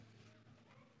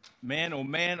Man, oh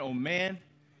man,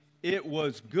 it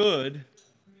was good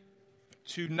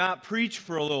to not preach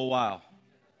for a little while.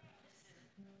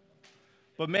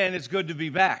 But man, it's good to be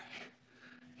back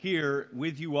here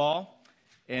with you all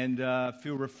and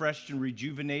feel refreshed and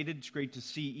rejuvenated. It's great to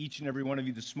see each and every one of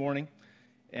you this morning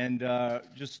and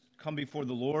just come before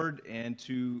the Lord and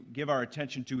to give our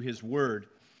attention to His Word.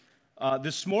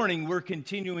 This morning, we're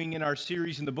continuing in our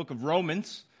series in the book of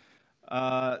Romans,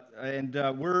 and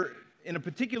we're in a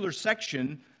particular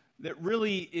section that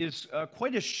really is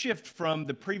quite a shift from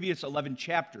the previous 11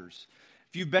 chapters.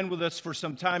 If you've been with us for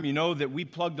some time, you know that we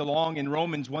plugged along in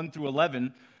Romans 1 through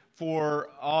 11 for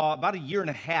about a year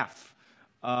and a half.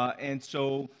 And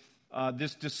so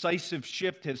this decisive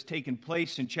shift has taken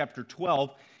place in chapter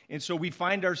 12. And so we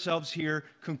find ourselves here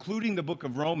concluding the book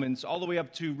of Romans all the way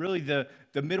up to really the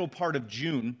middle part of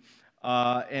June.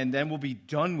 And then we'll be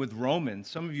done with Romans.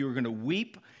 Some of you are going to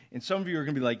weep, and some of you are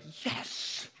going to be like,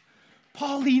 yes,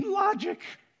 Pauline logic,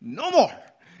 no more.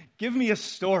 Give me a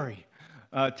story.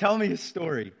 Tell me a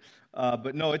story.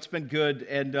 But no, it's been good.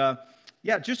 And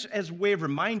just as a way of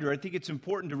reminder, I think it's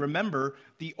important to remember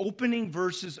the opening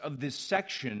verses of this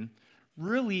section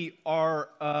really are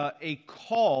a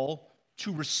call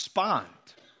to respond,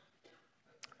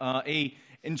 a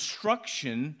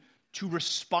instruction to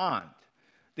respond.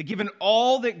 That given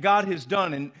all that God has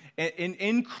done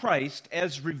in Christ,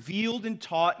 as revealed and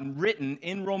taught and written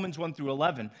in Romans 1 through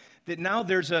 11, that now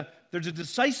there's a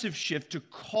decisive shift to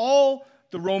call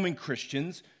the Roman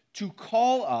Christians, to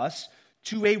call us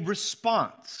to a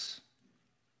response.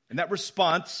 And that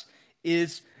response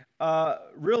is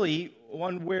really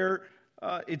one where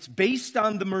it's based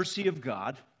on the mercy of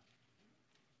God,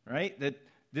 right? That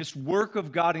this work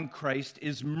of God in Christ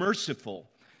is merciful.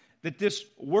 That this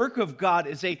work of God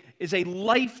is a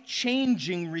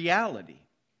life-changing reality,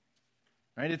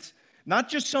 right? It's not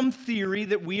just some theory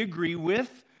that we agree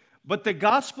with, but the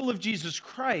gospel of Jesus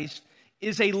Christ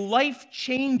is a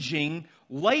life-changing,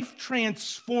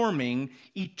 life-transforming,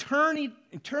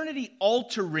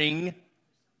 eternity-altering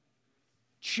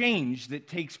change that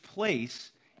takes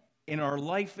place in our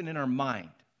life and in our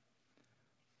mind,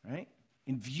 right?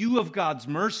 In view of God's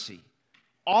mercy,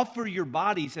 offer your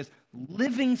bodies as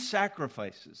living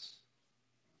sacrifices.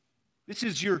 This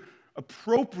is your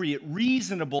appropriate,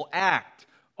 reasonable act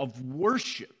of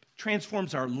worship.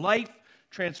 Transforms our life,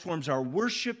 transforms our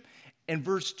worship, and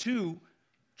verse 2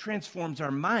 transforms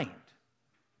our mind.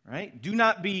 Right? Do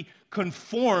not be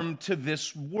conformed to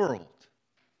this world.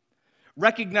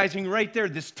 Recognizing right there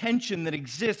this tension that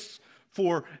exists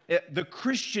for the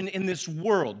Christian in this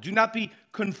world. Do not be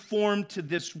conformed to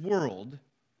this world,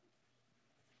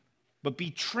 but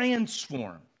be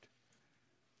transformed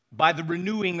by the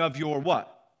renewing of your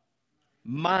what?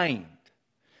 Mind.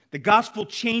 The gospel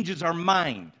changes our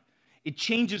mind. It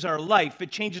changes our life.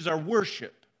 It changes our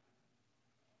worship.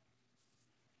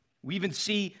 We even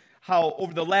see how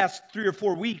over the last 3 or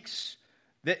 4 weeks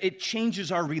that it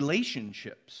changes our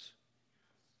relationships.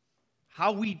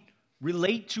 How we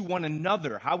relate to one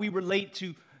another. How we relate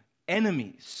to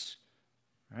enemies.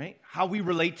 Right? How we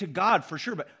relate to God for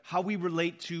sure, but how we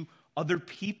relate to other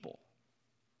people.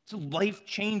 It's a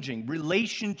life-changing,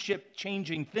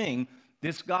 relationship-changing thing,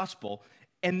 this gospel.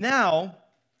 And now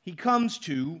he comes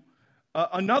to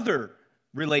another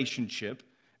relationship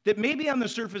that maybe on the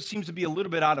surface seems to be a little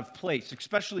bit out of place,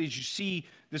 especially as you see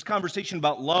this conversation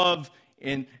about love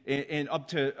and up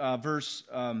to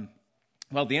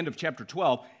the end of chapter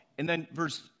 12, and then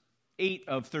verse 8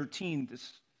 of 13,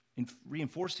 this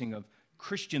reinforcing of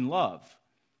Christian love.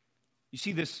 You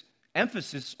see this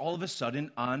emphasis all of a sudden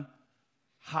on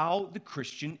how the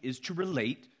Christian is to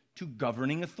relate to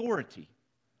governing authority.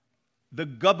 The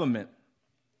government,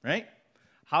 right?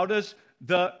 How does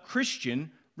the Christian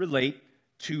relate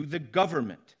to the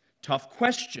government? Tough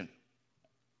question.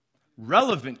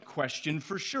 Relevant question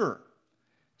for sure,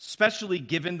 especially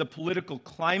given the political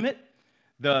climate,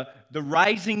 the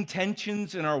rising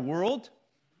tensions in our world,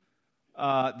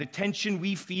 the tension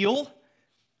we feel,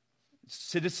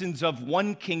 citizens of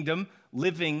one kingdom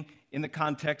living in the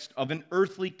context of an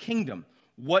earthly kingdom.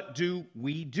 What do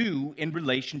we do in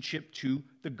relationship to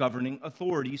the governing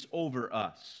authorities over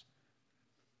us?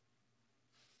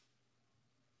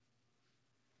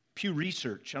 Pew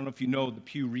Research, I don't know if you know the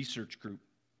Pew Research Group.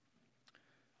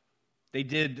 They've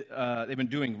been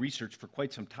doing research for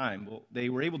quite some time. Well, they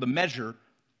were able to measure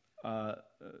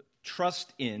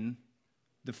trust in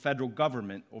the federal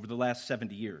government over the last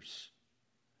 70 years.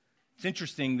 It's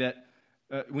interesting that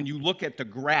when you look at the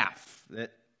graph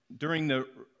that during the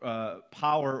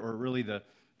power, or really the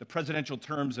presidential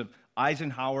terms of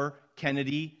Eisenhower,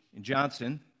 Kennedy, and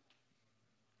Johnson,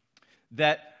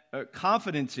 that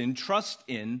confidence in, trust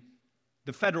in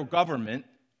the federal government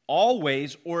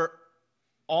always or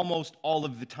almost all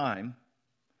of the time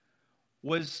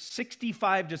was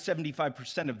 65 to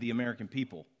 75% of the American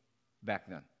people back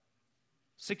then.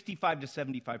 65 to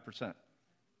 75%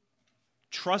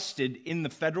 trusted in the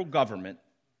federal government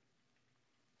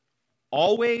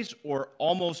always or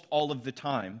almost all of the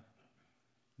time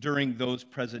during those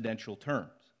presidential terms.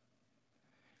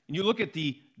 And you look at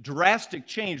the drastic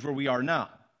change where we are now.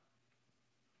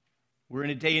 We're in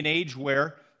a day and age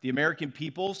where the American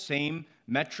people, same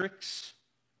metrics,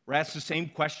 were asked the same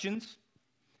questions,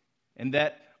 and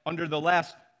that under the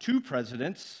last two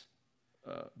presidents,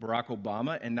 Barack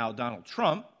Obama and now Donald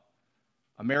Trump,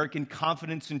 American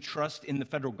confidence and trust in the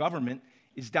federal government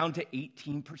is down to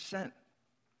 18%.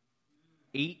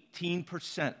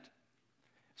 18%.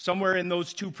 Somewhere in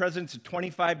those two presidents,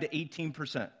 25 to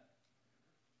 18%.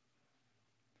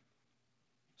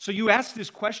 So you ask this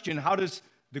question, how does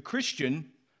the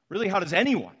Christian, really how does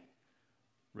anyone,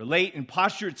 relate and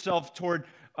posture itself toward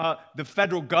the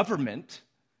federal government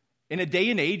in a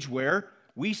day and age where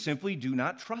we simply do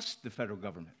not trust the federal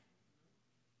government?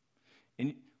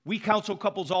 And we counsel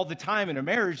couples all the time in a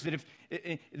marriage that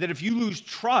if you lose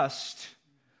trust,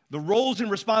 the roles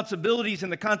and responsibilities in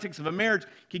the context of a marriage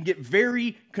can get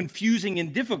very confusing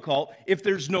and difficult if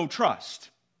there's no trust.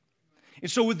 And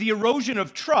so with the erosion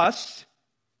of trust,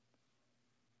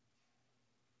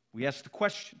 we ask the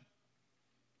question,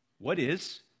 what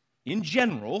is, in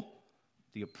general,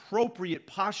 the appropriate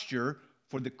posture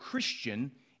for the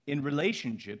Christian in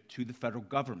relationship to the federal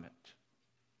government?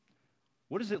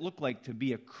 What does it look like to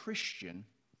be a Christian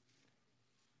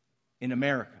in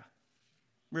America?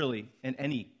 Really, in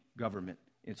any government,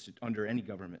 under any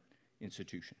government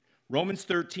institution. Romans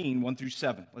 13, 1 through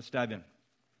 7. Let's dive in.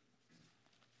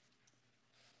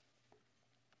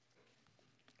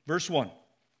 Verse 1.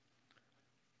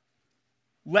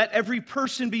 Let every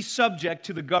person be subject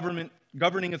to the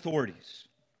governing authorities.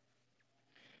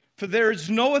 For there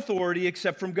is no authority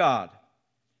except from God,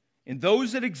 and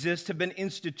those that exist have been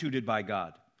instituted by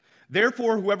God.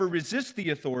 Therefore, whoever resists the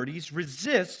authorities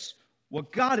resists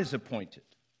what God has appointed,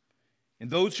 and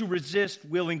those who resist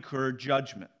will incur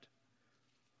judgment.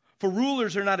 For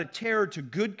rulers are not a terror to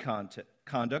good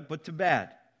conduct, but to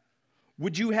bad.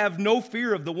 Would you have no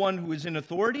fear of the one who is in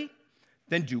authority?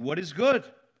 Then do what is good,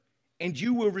 and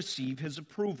you will receive his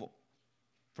approval.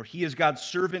 For he is God's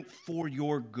servant for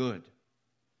your good.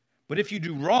 But if you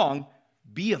do wrong,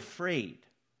 be afraid,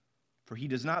 for he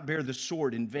does not bear the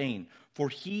sword in vain, for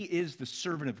he is the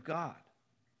servant of God,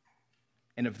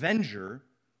 an avenger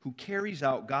who carries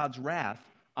out God's wrath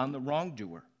on the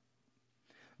wrongdoer.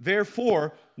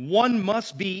 Therefore, one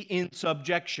must be in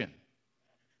subjection,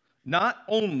 not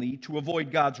only to avoid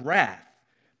God's wrath,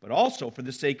 but also for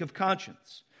the sake of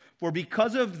conscience. For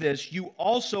because of this, you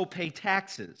also pay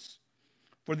taxes.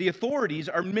 For the authorities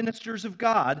are ministers of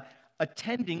God,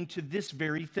 attending to this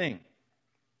very thing.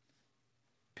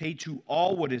 Pay to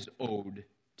all what is owed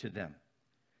to them.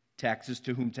 Taxes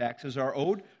to whom taxes are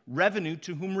owed, revenue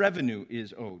to whom revenue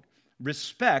is owed,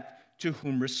 respect to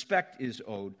whom respect is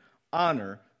owed,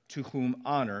 honor to whom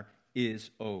honor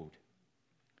is owed.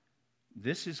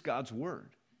 This is God's word.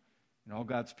 And all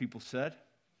God's people said,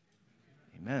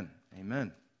 amen,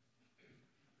 amen.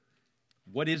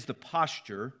 What is the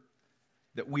posture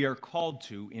that we are called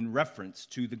to in reference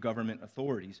to the government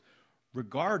authorities,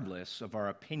 regardless of our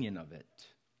opinion of it,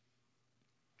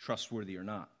 trustworthy or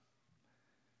not?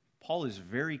 Paul is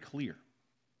very clear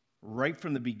right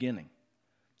from the beginning.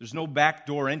 There's no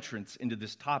backdoor entrance into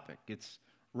this topic. It's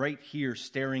right here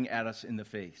staring at us in the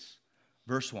face.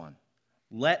 Verse 1,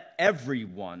 let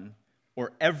everyone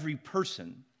or every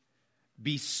person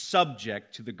be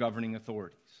subject to the governing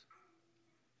authorities.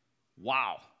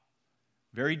 Wow.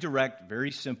 Very direct,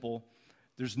 very simple.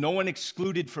 There's no one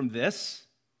excluded from this.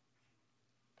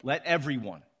 Let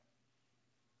everyone,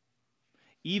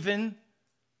 even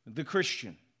the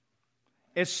Christian,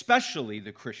 especially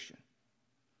the Christian,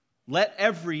 let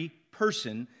every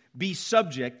person be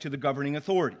subject to the governing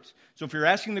authorities. So if you're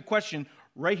asking the question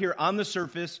right here on the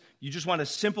surface, you just want a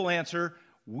simple answer.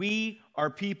 We are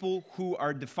people who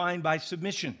are defined by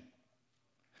submission.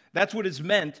 That's what is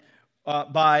meant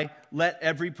by let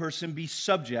every person be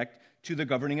subject to the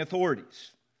governing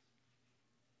authorities.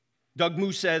 Doug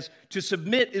Moo says, to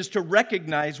submit is to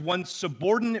recognize one's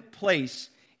subordinate place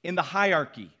in the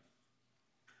hierarchy.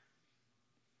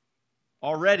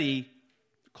 Already,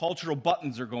 cultural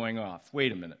buttons are going off.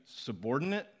 Wait a minute.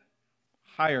 Subordinate?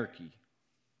 Hierarchy.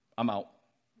 I'm out.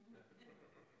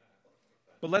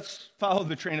 But let's follow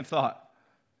the train of thought.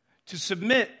 To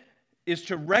submit is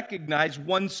to recognize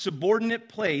one's subordinate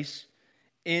place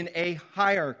in a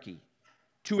hierarchy,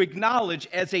 to acknowledge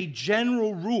as a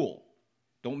general rule,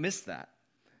 don't miss that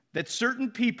certain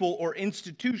people or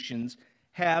institutions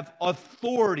have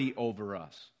authority over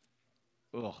us.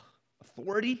 Ugh,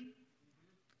 authority?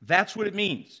 That's what it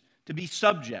means, to be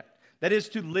subject. That is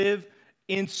to live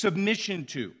in submission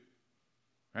to,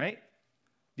 right?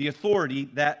 The authority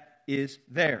that is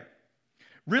there.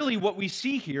 Really, what we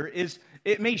see here is,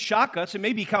 it may shock us, it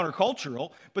may be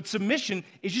countercultural, but submission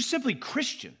is just simply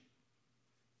Christian.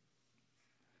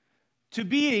 To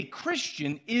be a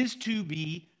Christian is to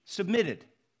be submitted.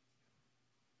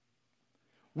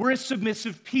 We're a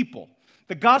submissive people.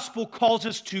 The gospel calls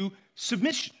us to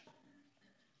submission.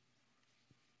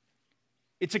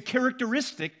 It's a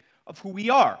characteristic of who we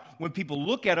are. When people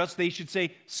look at us, they should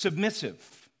say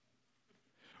submissive.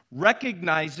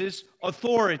 Recognizes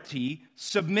authority,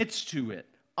 submits to it,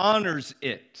 honors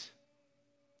it,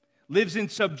 lives in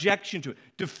subjection to it,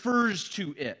 defers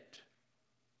to it.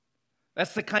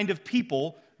 That's the kind of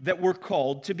people that we're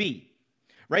called to be.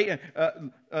 Right?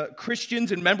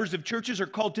 Christians and members of churches are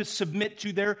called to submit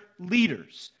to their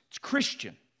leaders. It's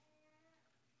Christian.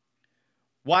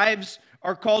 Wives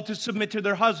are called to submit to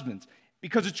their husbands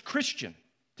because it's Christian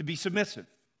to be submissive.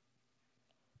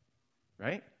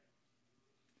 Right?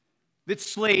 That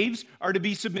slaves are to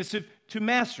be submissive to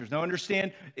masters. Now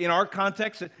understand, in our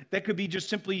context, that could be just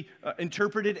simply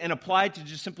interpreted and applied to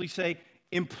just simply say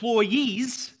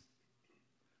employees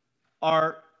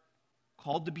are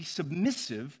called to be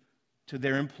submissive to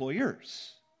their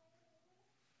employers.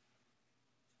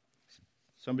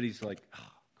 Somebody's like,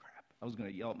 oh, crap, I was going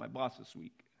to yell at my boss this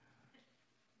week.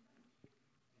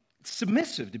 It's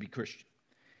submissive to be Christian.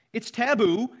 It's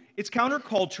taboo. It's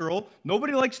countercultural.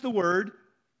 Nobody likes the word.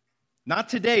 Not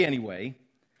today, anyway.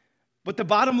 But the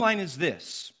bottom line is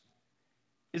this,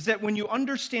 is that when you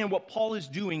understand what Paul is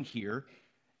doing here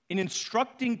in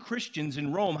instructing Christians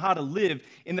in Rome how to live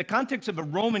in the context of a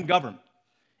Roman government,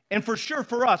 and for sure,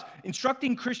 for us,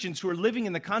 instructing Christians who are living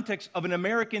in the context of an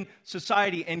American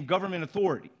society and government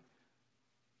authority,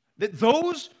 that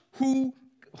those whom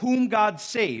God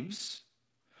saves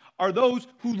are those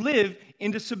who live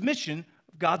into submission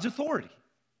of God's authority.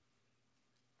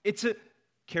 It's a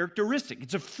characteristic,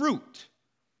 it's a fruit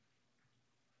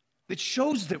that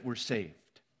shows that we're saved.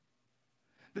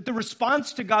 That the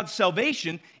response to God's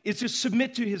salvation is to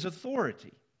submit to His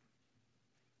authority.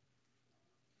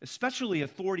 Especially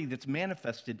authority that's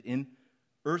manifested in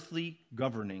earthly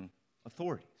governing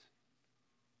authorities.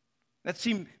 That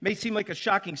may seem like a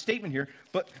shocking statement here,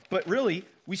 but really,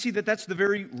 we see that that's the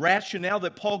very rationale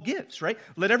that Paul gives, right?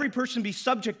 Let every person be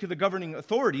subject to the governing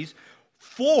authorities,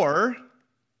 for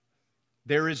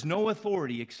there is no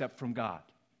authority except from God.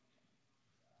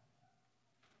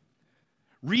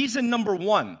 Reason number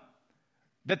one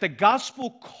that the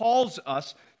gospel calls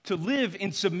us to live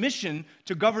in submission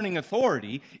to governing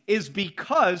authority is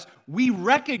because we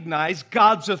recognize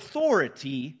God's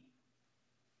authority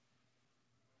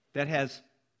that has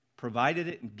provided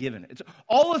it and given it.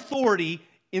 All authority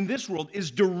in this world is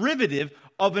derivative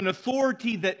of an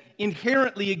authority that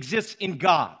inherently exists in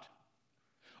God.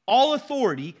 All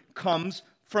authority comes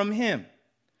from Him.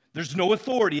 There's no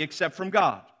authority except from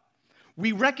God.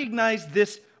 We recognize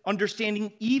this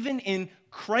understanding even in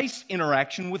Christ's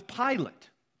interaction with Pilate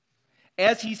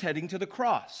as he's heading to the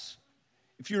cross.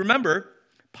 If you remember,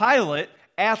 Pilate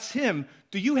asks him,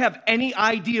 "Do you have any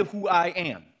idea who I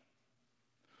am?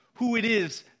 Who it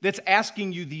is that's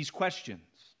asking you these questions?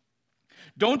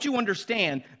 Don't you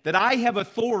understand that I have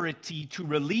authority to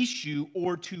release you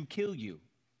or to kill you?" Do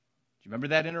you remember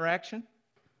that interaction?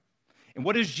 And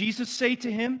what does Jesus say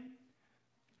to him?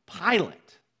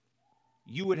 "Pilate,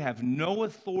 you would have no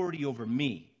authority over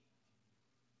me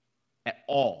at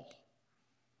all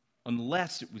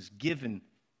unless it was given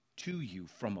to you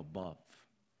from above."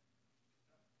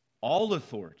 All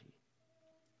authority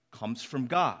comes from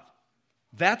God.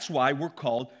 That's why we're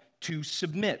called to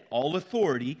submit. All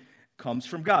authority comes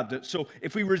from God. So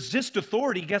if we resist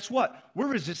authority, guess what? We're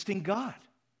resisting God.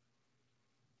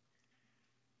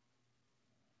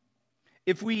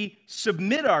 If we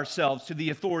submit ourselves to the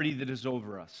authority that is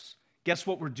over us, guess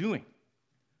what we're doing?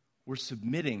 We're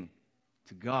submitting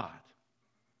to God.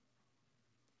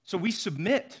 So we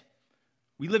submit.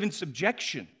 We live in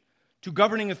subjection to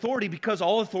governing authority because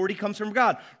all authority comes from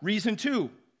God. Reason two,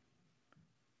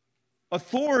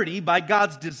 authority by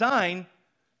God's design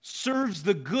serves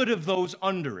the good of those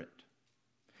under it.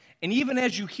 And even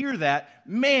as you hear that,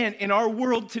 man, in our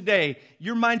world today,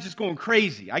 your mind's just going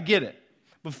crazy. I get it.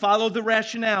 But follow the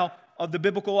rationale of the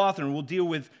biblical author, and we'll deal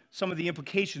with some of the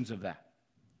implications of that.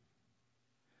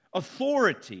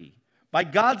 Authority, by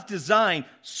God's design,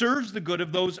 serves the good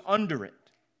of those under it.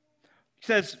 It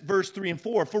says, verse 3 and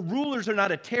 4, "For rulers are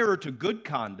not a terror to good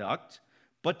conduct,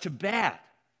 but to bad.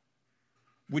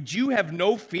 Would you have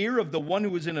no fear of the one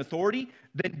who is in authority?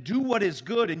 Then do what is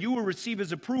good, and you will receive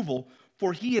his approval,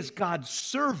 for he is God's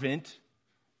servant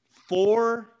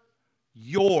for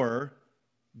your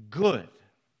good.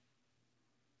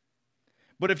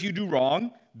 But if you do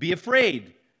wrong, be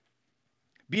afraid.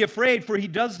 Be afraid, for he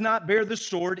does not bear the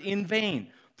sword in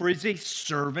vain, for he is a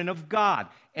servant of God,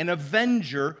 an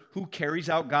avenger who carries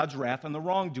out God's wrath on the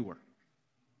wrongdoer."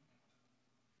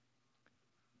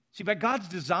 See, by God's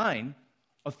design,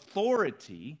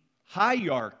 authority,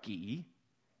 hierarchy,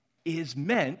 is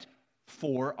meant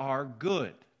for our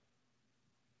good.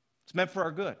 It's meant for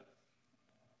our good.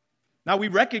 Now, we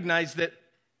recognize that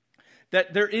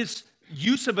there is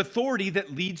use of authority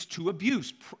that leads to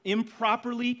abuse.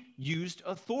 Improperly used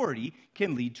authority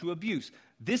can lead to abuse.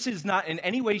 This is not in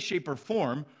any way, shape, or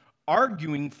form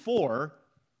arguing for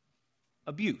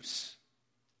abuse.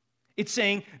 It's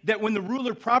saying that when the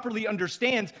ruler properly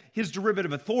understands his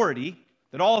derivative authority,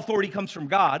 that all authority comes from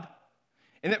God,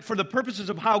 and that for the purposes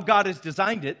of how God has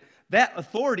designed it, that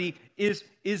authority is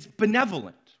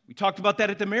benevolent. We talked about that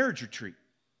at the marriage retreat.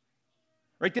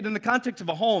 Right? That in the context of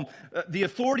a home, the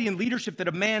authority and leadership that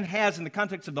a man has in the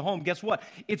context of the home, guess what?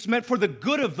 It's meant for the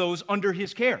good of those under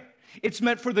his care. It's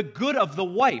meant for the good of the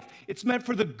wife. It's meant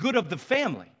for the good of the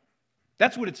family.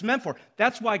 That's what it's meant for.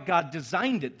 That's why God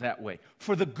designed it that way,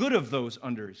 for the good of those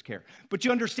under his care. But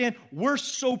you understand, we're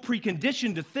so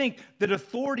preconditioned to think that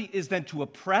authority is then to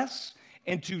oppress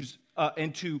and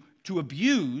to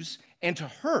abuse and to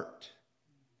hurt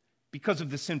because of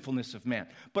the sinfulness of man.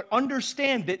 But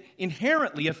understand that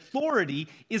inherently authority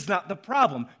is not the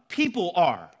problem. People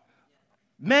are.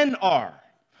 Men are.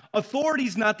 Authority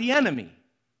is not the enemy.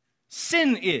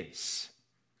 Sin is.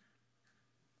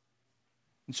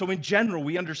 And so in general,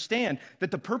 we understand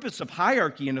that the purpose of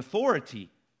hierarchy and authority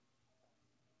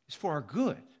is for our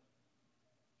good,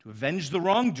 to avenge the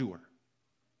wrongdoer,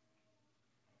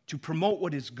 to promote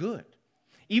what is good.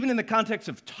 Even in the context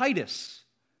of Titus,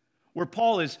 where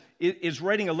Paul is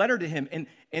writing a letter to him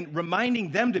and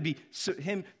reminding them to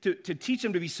teach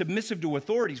them to be submissive to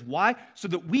authorities. Why? So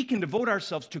that we can devote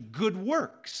ourselves to good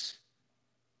works.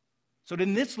 So that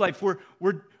in this life,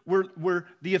 where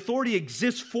the authority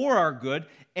exists for our good,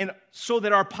 and so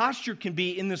that our posture can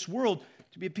be in this world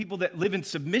to be a people that live in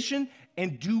submission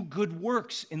and do good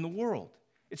works in the world.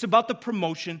 It's about the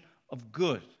promotion of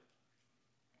good.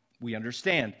 We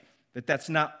understand that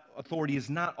authority is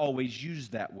not always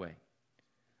used that way.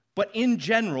 But in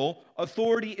general,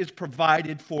 authority is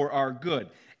provided for our good.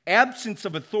 Absence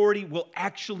of authority will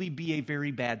actually be a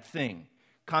very bad thing,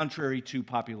 contrary to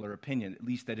popular opinion, at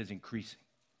least that is increasing.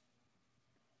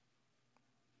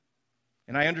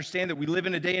 And I understand that we live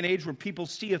in a day and age where people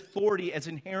see authority as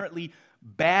inherently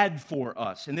bad for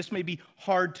us, and this may be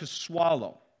hard to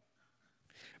swallow.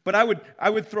 But I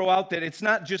would throw out that it's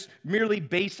not just merely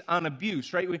based on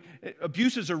abuse, right?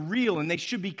 Abuses are real, and they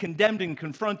should be condemned and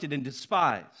confronted and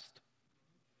despised.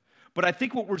 But I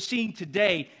think what we're seeing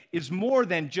today is more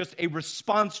than just a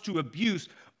response to abuse,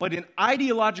 but an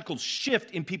ideological shift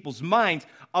in people's minds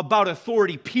about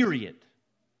authority, period.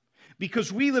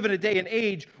 Because we live in a day and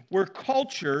age where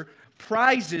culture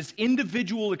prizes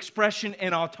individual expression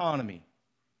and autonomy.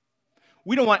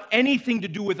 We don't want anything to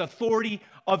do with authority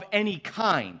of any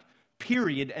kind,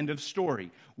 period, end of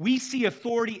story. We see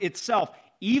authority itself,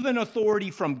 even authority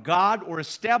from God or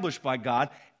established by God,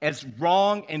 as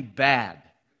wrong and bad.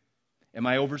 Am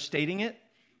I overstating it?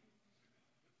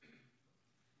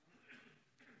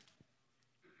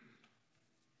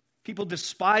 People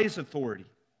despise authority.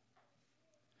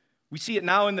 We see it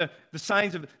now in the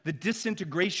signs of the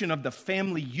disintegration of the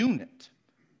family unit.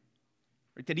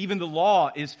 Right? That even the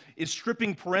law is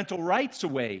stripping parental rights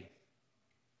away.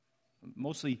 I'm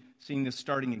mostly seeing this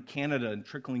starting in Canada and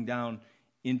trickling down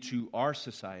into our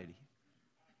society.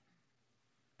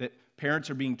 That parents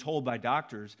are being told by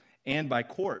doctors and by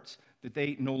courts that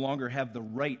they no longer have the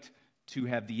right to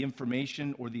have the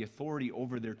information or the authority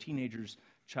over their teenager's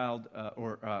child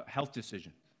or health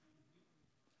decision.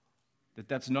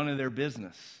 That's none of their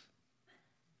business.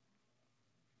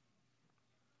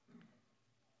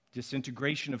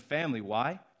 Disintegration of family.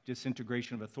 Why?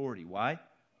 Disintegration of authority. Why?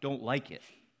 Don't like it.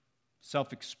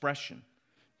 Self-expression.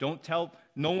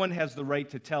 No one has the right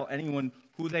to tell anyone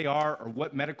who they are or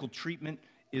what medical treatment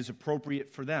is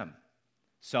appropriate for them.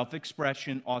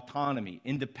 Self-expression, autonomy,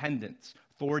 independence,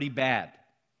 authority bad.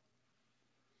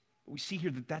 But we see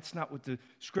here that that's not what the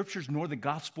scriptures nor the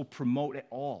gospel promote at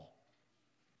all.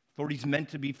 Authority is meant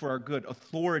to be for our good.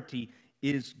 Authority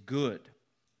is good.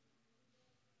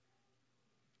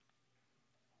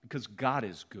 Because God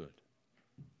is good.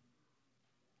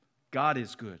 God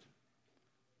is good.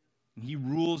 And He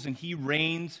rules and He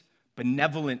reigns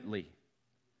benevolently.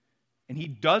 And He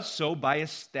does so by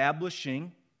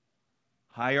establishing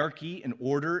hierarchy and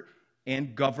order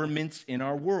and governments in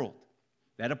our world.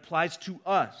 That applies to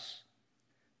us.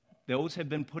 Those have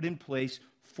been put in place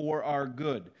for our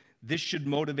good. This should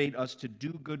motivate us to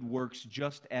do good works,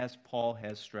 just as Paul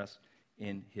has stressed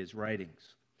in his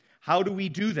writings. How do we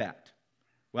do that?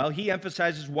 Well, he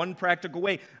emphasizes one practical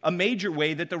way, a major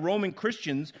way that the Roman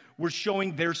Christians were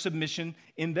showing their submission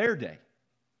in their day.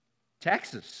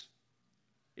 Taxes.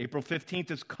 April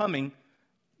 15th is coming.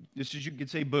 Just as you could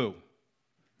say boo.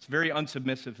 It's a very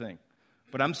unsubmissive thing.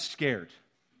 But I'm scared.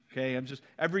 Okay,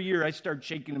 every year I start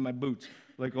shaking in my boots.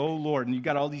 Like, oh Lord, and you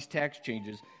got all these tax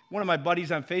changes. One of my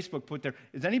buddies on Facebook put there,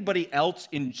 is anybody else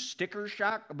in sticker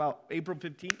shock about April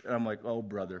 15th? And I'm like, oh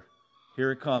brother,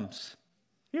 here it comes.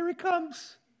 Here it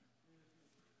comes.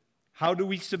 How do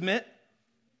we submit?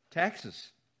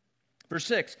 Taxes. Verse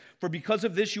 6, for because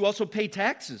of this you also pay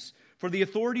taxes, for the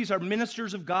authorities are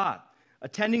ministers of God,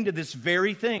 attending to this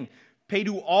very thing. Pay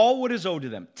to all what is owed to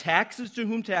them, taxes to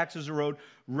whom taxes are owed,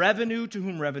 revenue to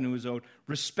whom revenue is owed,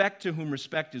 respect to whom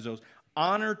respect is owed,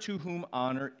 honor to whom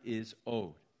honor is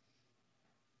owed.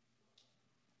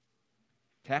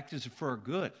 Taxes are for our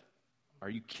good. Are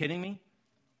you kidding me?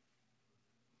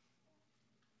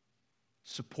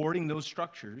 Supporting those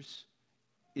structures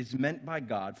is meant by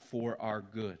God for our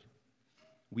good.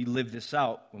 We live this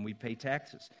out when we pay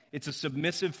taxes. It's a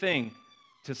submissive thing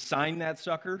to sign that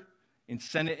sucker and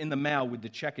send it in the mail with the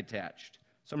check attached.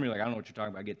 Some of you are like, I don't know what you're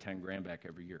talking about. I get 10 grand back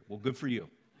every year. Well, good for you.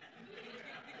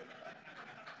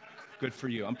 Good for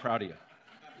you. I'm proud of you.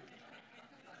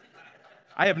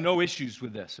 I have no issues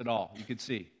with this at all. You can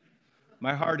see.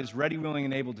 My heart is ready, willing,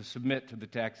 and able to submit to the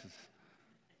taxes.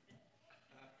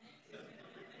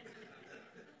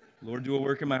 Lord, do a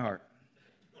work in my heart.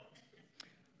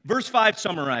 Verse 5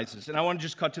 summarizes, and I want to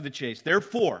just cut to the chase.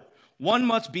 Therefore, one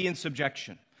must be in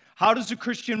subjection. How does a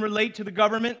Christian relate to the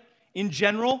government in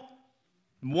general?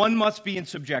 One must be in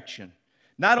subjection,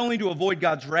 not only to avoid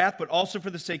God's wrath, but also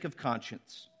for the sake of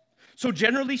conscience. So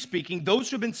generally speaking, those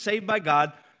who have been saved by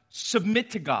God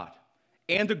submit to God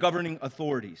and the governing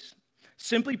authorities.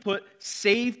 Simply put,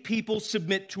 saved people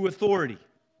submit to authority.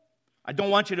 I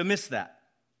don't want you to miss that.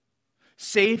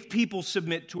 Saved people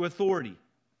submit to authority.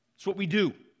 It's what we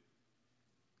do.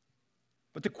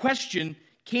 But the question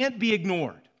can't be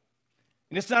ignored.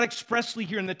 And it's not expressly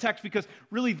here in the text because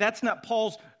really that's not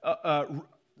Paul's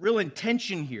real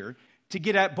intention here to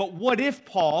get at. But what if,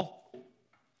 Paul,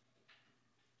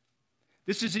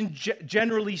 this is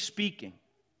generally speaking.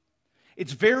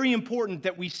 It's very important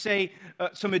that we say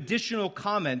some additional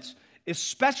comments,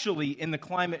 especially in the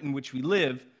climate in which we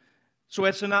live, so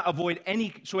as to avoid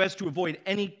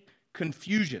any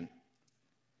confusion.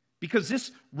 Because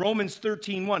this Romans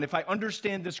 13:1, if I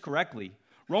understand this correctly,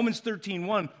 Romans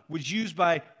 13:1 was used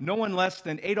by no one less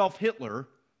than Adolf Hitler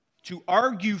to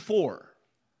argue for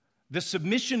the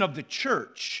submission of the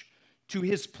church to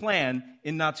his plan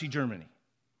in Nazi Germany.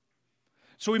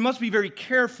 So we must be very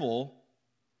careful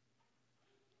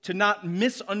to not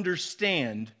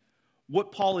misunderstand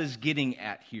what Paul is getting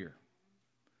at here.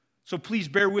 So please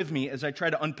bear with me as I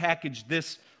try to unpackage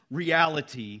this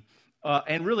reality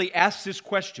and really ask this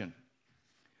question.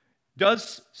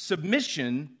 Does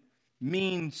submission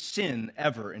mean sin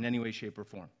ever in any way, shape, or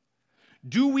form?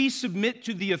 Do we submit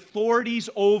to the authorities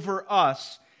over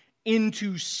us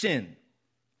into sin?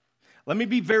 Let me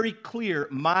be very clear.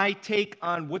 My take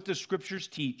on what the Scriptures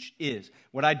teach is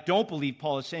what I don't believe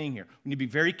Paul is saying here. We need to be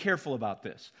very careful about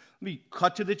this. Let me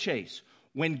cut to the chase.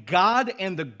 When God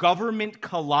and the government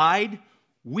collide,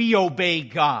 we obey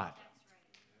God.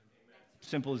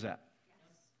 Simple as that.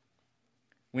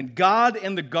 When God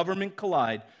and the government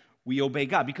collide, we obey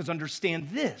God. Because understand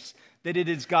this, that it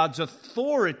is God's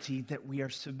authority that we are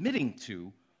submitting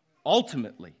to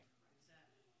ultimately.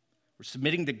 We're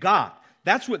submitting to God.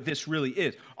 That's what this really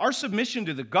is. Our submission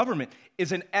to the government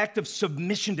is an act of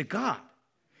submission to God.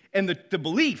 And the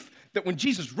belief that when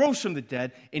Jesus rose from the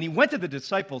dead and he went to the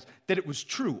disciples, that it was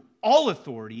true. All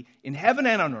authority in heaven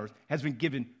and on earth has been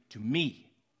given to me.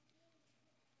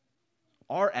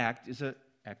 Our act is an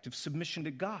act of submission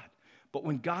to God. But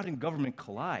when God and government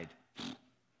collide,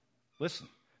 listen,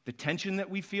 the tension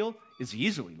that we feel is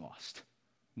easily lost.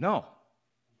 No,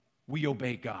 we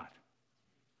obey God.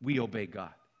 We obey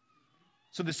God.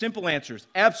 So the simple answer is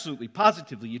absolutely,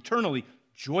 positively, eternally,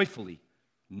 joyfully,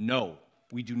 no.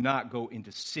 We do not go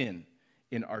into sin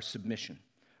in our submission.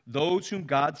 Those whom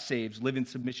God saves live in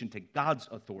submission to God's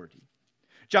authority.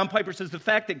 John Piper says the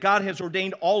fact that God has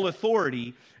ordained all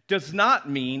authority does not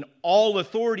mean all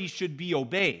authority should be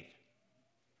obeyed.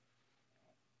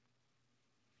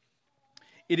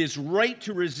 It is right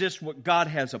to resist what God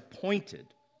has appointed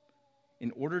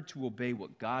in order to obey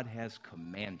what God has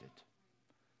commanded.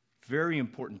 Very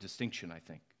important distinction, I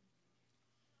think.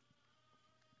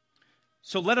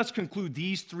 So let us conclude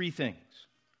these three things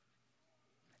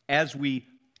as we,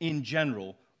 in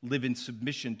general, live in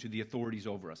submission to the authorities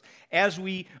over us. As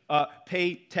we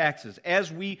pay taxes,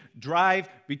 as we drive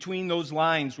between those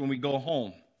lines when we go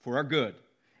home for our good,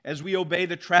 as we obey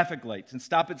the traffic lights and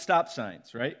stop at stop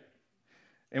signs, right?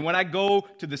 And when I go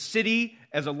to the city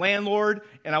as a landlord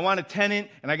and I want a tenant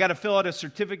and I got to fill out a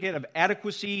certificate of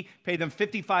adequacy, pay them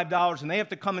 $55, and they have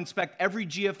to come inspect every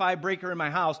GFI breaker in my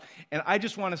house, and I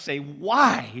just want to say,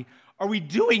 why are we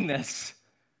doing this?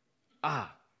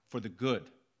 For the good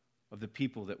of the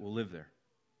people that will live there.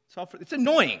 It's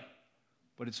annoying,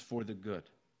 but it's for the good.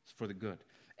 It's for the good.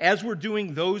 As we're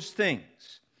doing those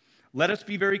things, let us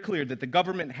be very clear that the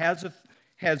government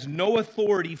has no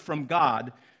authority from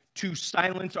God to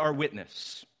silence our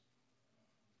witness.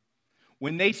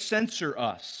 When they censor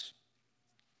us,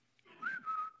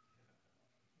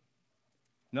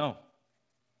 no.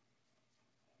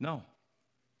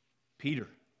 Peter,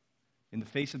 in the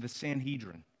face of the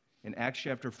Sanhedrin, in Acts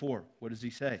chapter 4, what does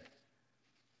he say?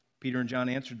 Peter and John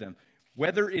answered them,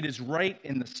 "Whether it is right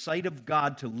in the sight of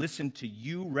God to listen to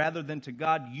you rather than to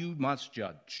God, you must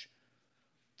judge.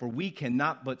 For we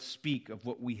cannot but speak of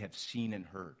what we have seen and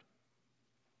heard."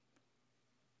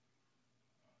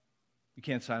 We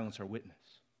can't silence our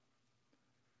witness.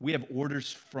 We have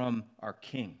orders from our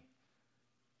King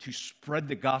to spread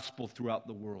the gospel throughout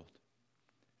the world.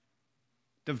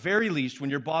 At the very least, when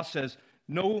your boss says,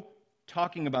 no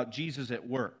talking about Jesus at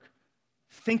work,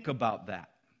 think about that.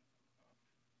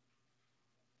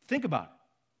 Think about it.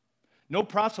 No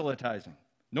proselytizing,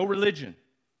 no religion.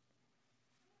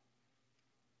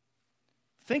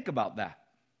 Think about that.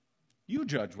 You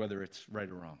judge whether it's right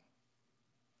or wrong.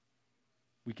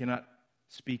 We cannot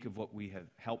speak of what we have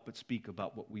helped but speak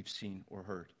about what we've seen or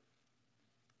heard.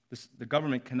 The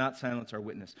government cannot silence our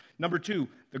witness. Number two,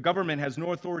 the government has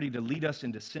no authority to lead us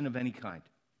into sin of any kind.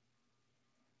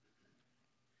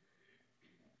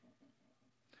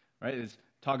 Right? I was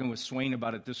talking with Swain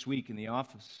about it this week in the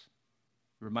office.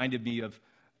 It reminded me of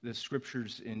the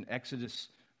scriptures in Exodus,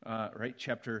 right,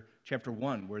 chapter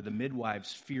 1, where the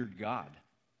midwives feared God.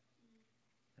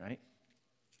 Right?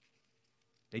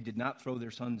 They did not throw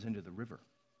their sons into the river.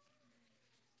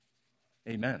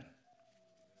 Amen.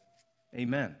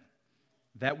 Amen.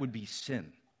 That would be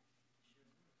sin.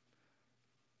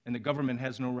 And the government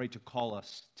has no right to call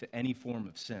us to any form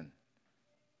of sin.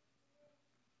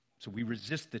 So we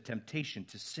resist the temptation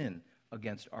to sin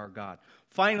against our God.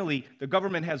 Finally, the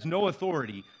government has no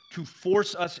authority to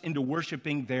force us into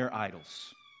worshiping their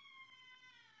idols.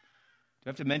 Do I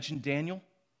have to mention Daniel?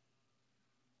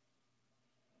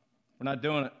 We're not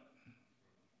doing it.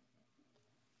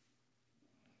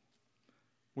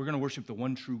 We're going to worship the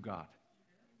one true God.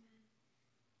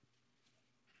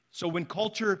 So when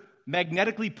culture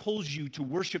magnetically pulls you to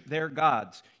worship their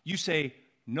gods, you say,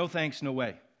 no thanks, no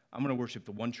way. I'm going to worship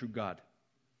the one true God.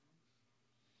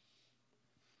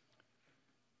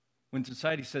 When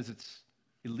society says it's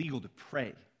illegal to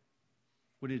pray,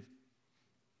 what do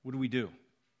we do?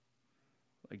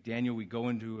 Like Daniel, we go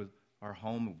into our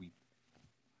home and we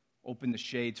open the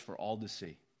shades for all to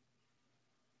see.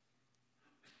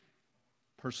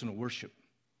 Personal worship.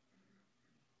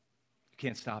 You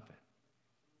can't stop it.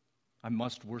 I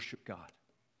must worship God.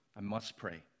 I must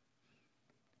pray.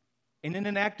 And in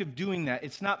an act of doing that,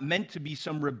 it's not meant to be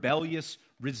some rebellious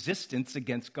resistance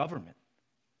against government.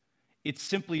 It's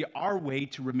simply our way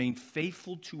to remain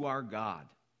faithful to our God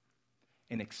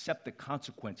and accept the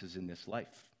consequences in this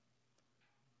life.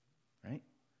 Right?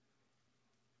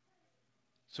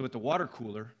 So at the water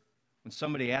cooler, when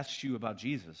somebody asks you about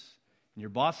Jesus, and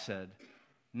your boss said,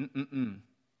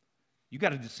 you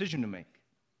got a decision to make.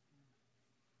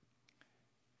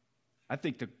 I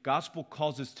think the gospel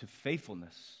calls us to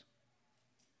faithfulness,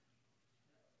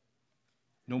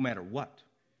 no matter what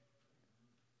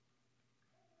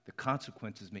the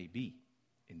consequences may be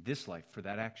in this life for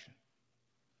that action.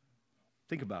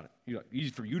 Think about it.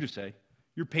 Easy for you to say,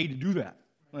 you're paid to do that.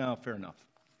 Well, fair enough.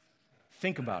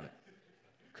 Think about it.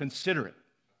 Consider it.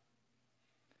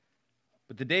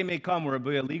 But the day may come where it'll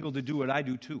be illegal to do what I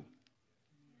do too.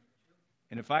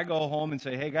 And if I go home and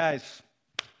say, hey guys,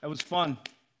 that was fun.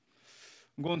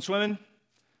 I'm going swimming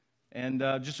and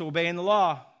just obeying the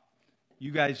law,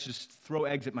 you guys just throw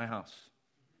eggs at my house.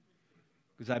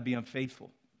 because I'd be unfaithful.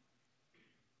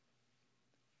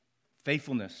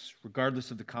 Faithfulness, regardless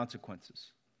of the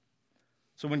consequences.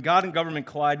 So when God and government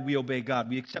collide, we obey God.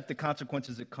 We accept the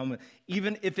consequences that come,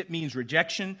 even if it means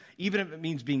rejection, even if it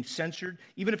means being censored,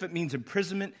 even if it means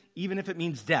imprisonment, even if it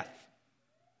means death.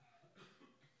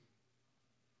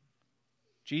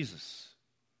 Jesus,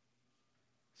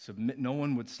 no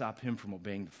one would stop him from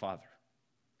obeying the Father.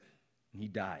 And he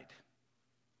died.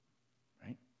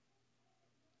 Right?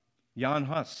 Jan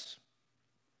Hus,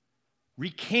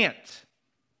 recant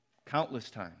countless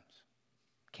times.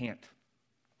 Can't.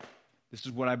 This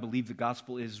is what I believe the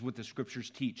gospel is, what the scriptures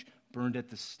teach. Burned at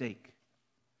the stake,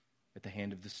 at the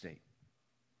hand of the state.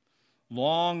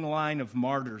 Long line of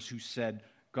martyrs who said,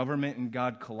 government and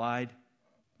God collide,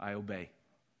 I obey.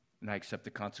 And I accept the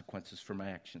consequences for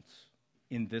my actions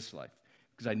in this life.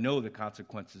 Because I know the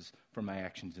consequences for my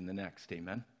actions in the next.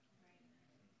 Amen?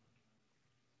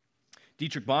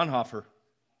 Dietrich Bonhoeffer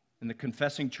in the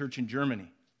Confessing Church in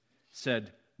Germany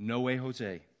said, no way,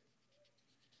 Jose.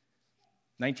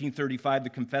 1935, the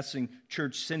Confessing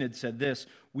Church Synod said this,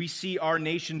 we see our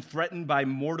nation threatened by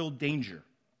mortal danger.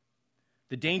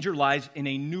 The danger lies in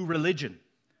a new religion.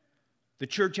 The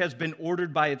church has been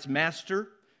ordered by its master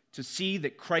to see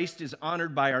that Christ is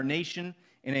honored by our nation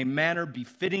in a manner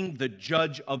befitting the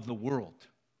judge of the world.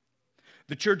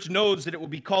 The church knows that it will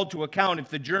be called to account if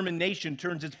the German nation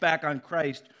turns its back on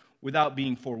Christ without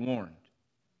being forewarned.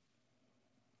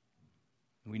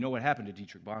 And we know what happened to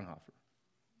Dietrich Bonhoeffer.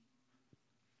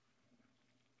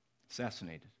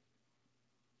 Assassinated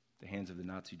at the hands of the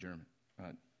German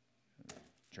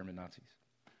Nazis.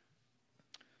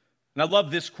 And I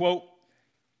love this quote.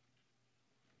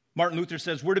 Martin Luther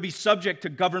says, we're to be subject to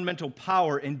governmental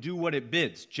power and do what it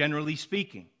bids, generally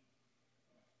speaking.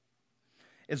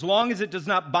 As long as it does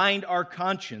not bind our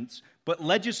conscience, but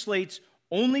legislates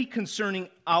only concerning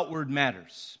outward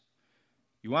matters.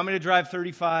 You want me to drive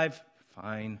 35?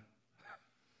 Fine.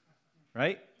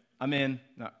 Right? I'm in.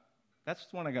 No. That's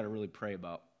the one I got to really pray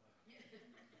about.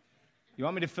 You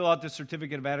want me to fill out this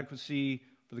certificate of adequacy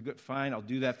for the good? Fine, I'll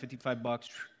do that. $55.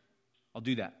 I'll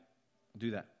do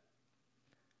that.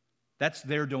 That's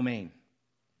their domain.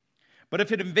 But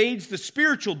if it invades the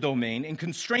spiritual domain and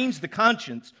constrains the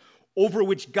conscience over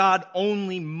which God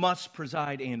only must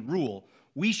preside and rule,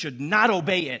 we should not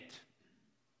obey it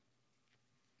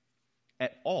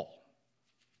at all,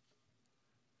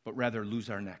 but rather lose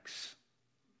our necks.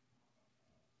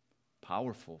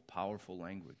 Powerful, powerful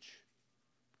language.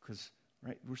 Because,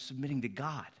 right, we're submitting to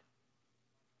God.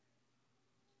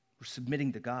 We're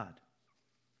submitting to God.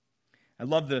 I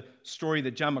love the story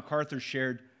that John MacArthur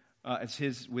shared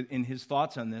in his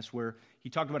thoughts on this, where he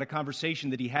talked about a conversation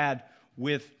that he had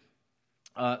with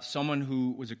someone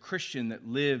who was a Christian that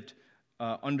lived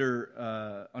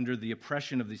under the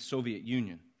oppression of the Soviet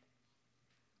Union.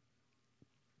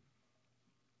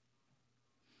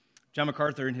 John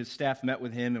MacArthur and his staff met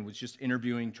with him and was just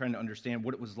interviewing, trying to understand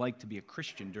what it was like to be a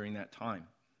Christian during that time.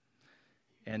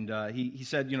 And he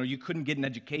said, you couldn't get an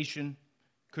education,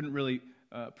 couldn't really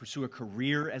pursue a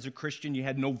career as a Christian. You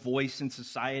had no voice in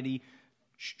society.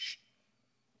 Shh.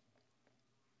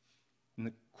 And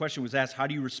the question was asked, how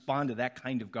do you respond to that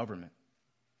kind of government?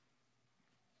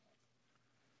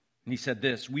 And he said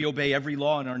this, we obey every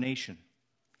law in our nation,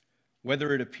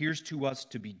 whether it appears to us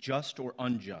to be just or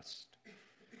unjust,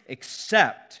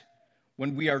 except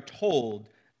when we are told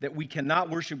that we cannot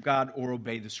worship God or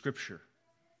obey the Scripture.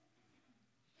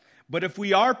 But if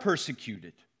we are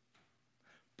persecuted,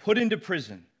 put into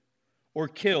prison, or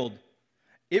killed,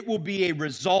 it will be a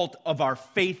result of our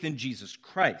faith in Jesus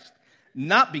Christ,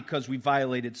 not because we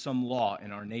violated some law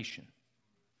in our nation.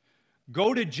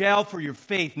 Go to jail for your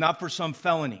faith, not for some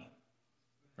felony,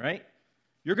 right?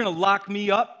 You're going to lock me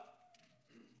up,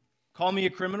 call me a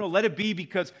criminal. Let it be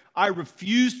because I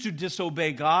refuse to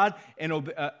disobey God and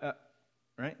obey.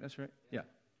 Right? That's right. Yeah.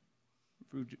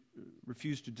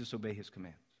 Refuse to disobey His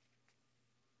commands.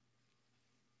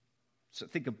 So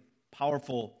think a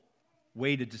powerful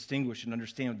way to distinguish and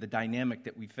understand the dynamic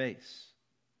that we face.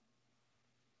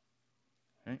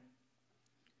 Right?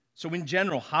 So in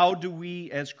general, how do we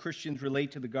as Christians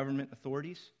relate to the government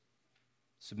authorities?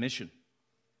 Submission.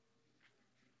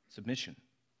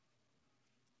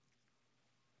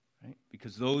 Right?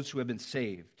 Because those who have been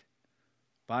saved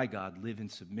by God live in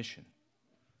submission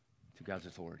to God's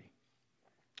authority.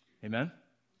 Amen?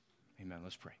 Amen.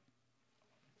 Let's pray.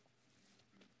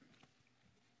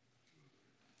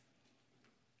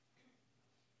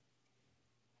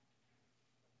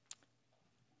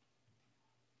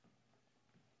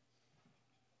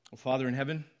 Oh, Father in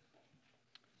heaven,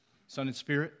 Son and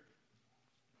Spirit,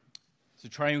 as the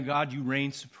triune God, you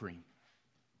reign supreme.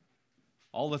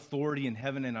 All authority in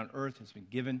heaven and on earth has been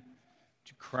given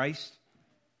to Christ.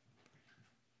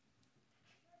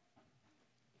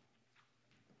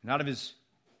 And out of his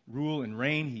rule and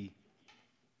reign, he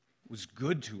was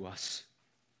good to us.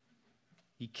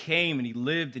 He came and he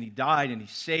lived and he died and he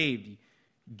saved. He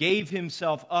gave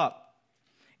himself up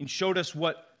and showed us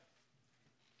what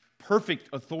perfect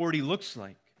authority looks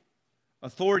like.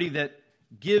 Authority that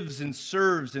gives and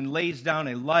serves and lays down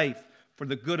a life for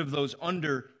the good of those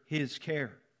under his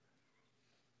care.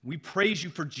 We praise you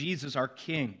for Jesus, our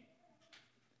King.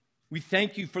 We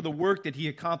thank you for the work that he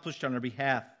accomplished on our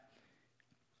behalf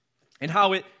and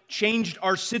how it changed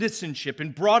our citizenship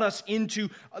and brought us into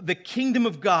the kingdom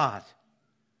of God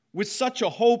with such a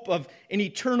hope of an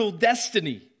eternal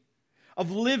destiny,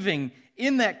 of living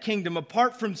in that kingdom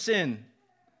apart from sin,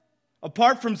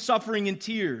 apart from suffering and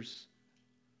tears.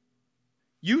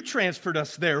 You transferred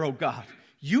us there, oh God.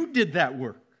 You did that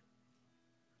work.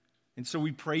 And so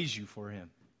we praise you for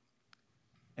him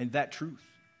and that truth.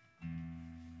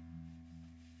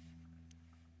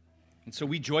 And so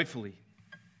we joyfully,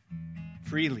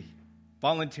 freely,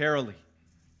 voluntarily,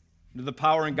 under the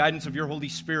power and guidance of your Holy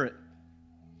Spirit,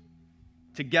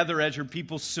 together as your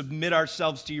people submit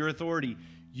ourselves to your authority.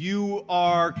 You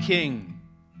are King,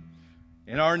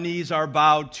 and our knees are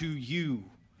bowed to you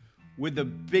with the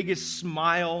biggest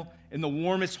smile and the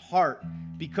warmest heart,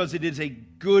 because it is a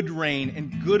good reign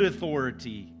and good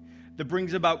authority that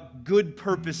brings about good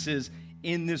purposes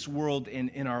in this world and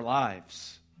in our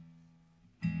lives.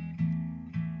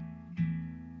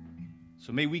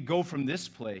 So may we go from this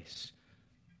place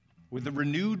with a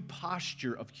renewed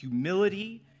posture of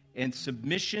humility and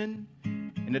submission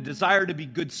and a desire to be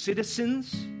good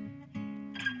citizens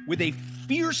with a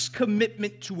fierce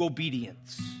commitment to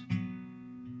obedience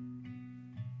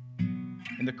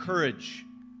and the courage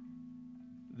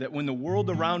that when the world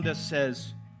around us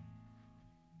says,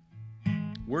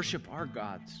 worship our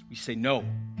gods, we say no.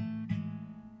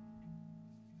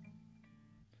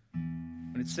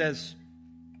 When it says,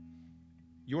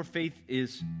 your faith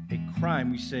is a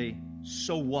crime, we say,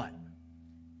 so what?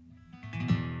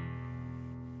 And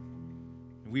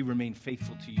we remain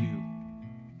faithful to you,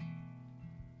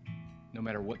 no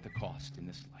matter what the cost in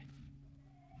this life.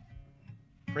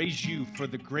 Praise you for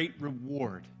the great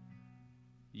reward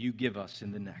you give us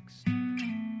in the next.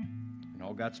 And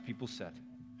all God's people said,